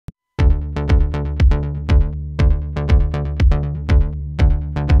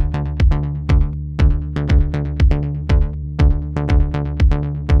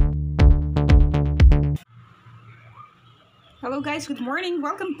guys, good morning.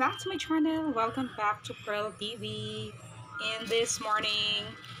 Welcome back to my channel. Welcome back to Pearl TV. And this morning,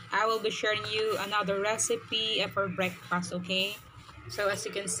 I will be sharing you another recipe for breakfast, okay? So as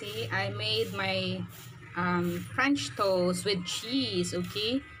you can see, I made my French toast with cheese,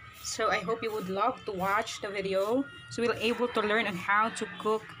 okay? So I hope you would love to watch the video so we'll able to learn on how to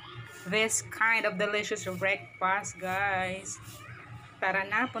cook this kind of delicious breakfast, guys. Tara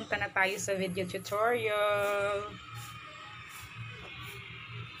na, punta na tayo sa video tutorial.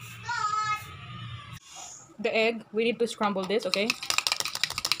 The egg, we need to scramble this, okay?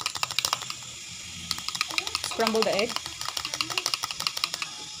 Scramble the egg.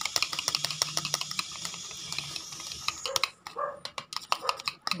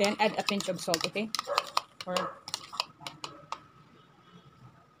 Then add a pinch of salt, okay? Or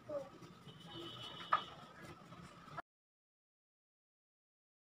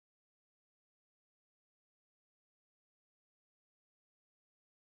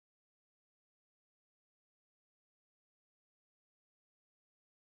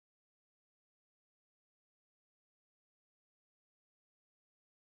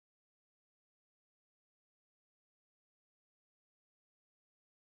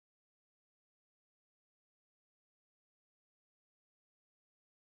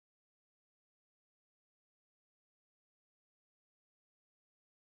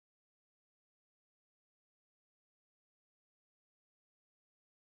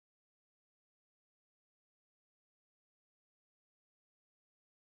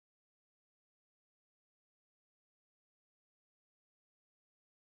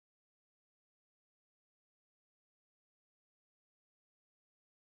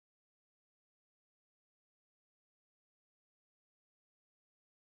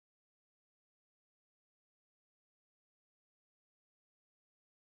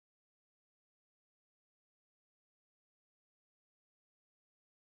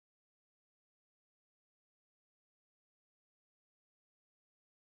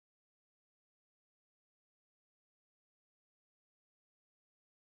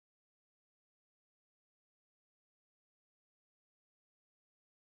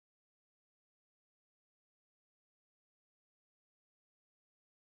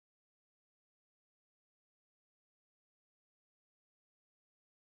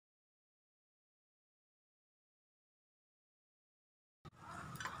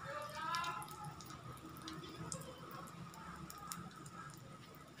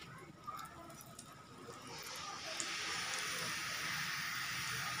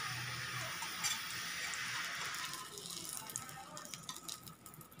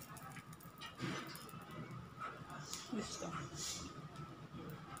this one.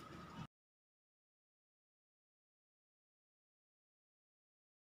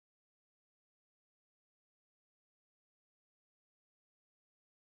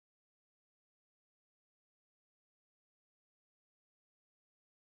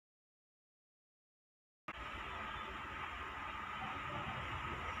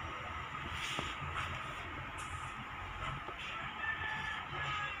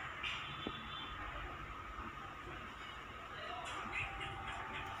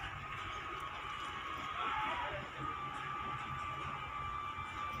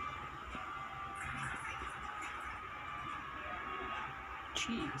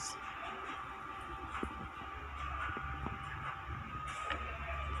 Cheese.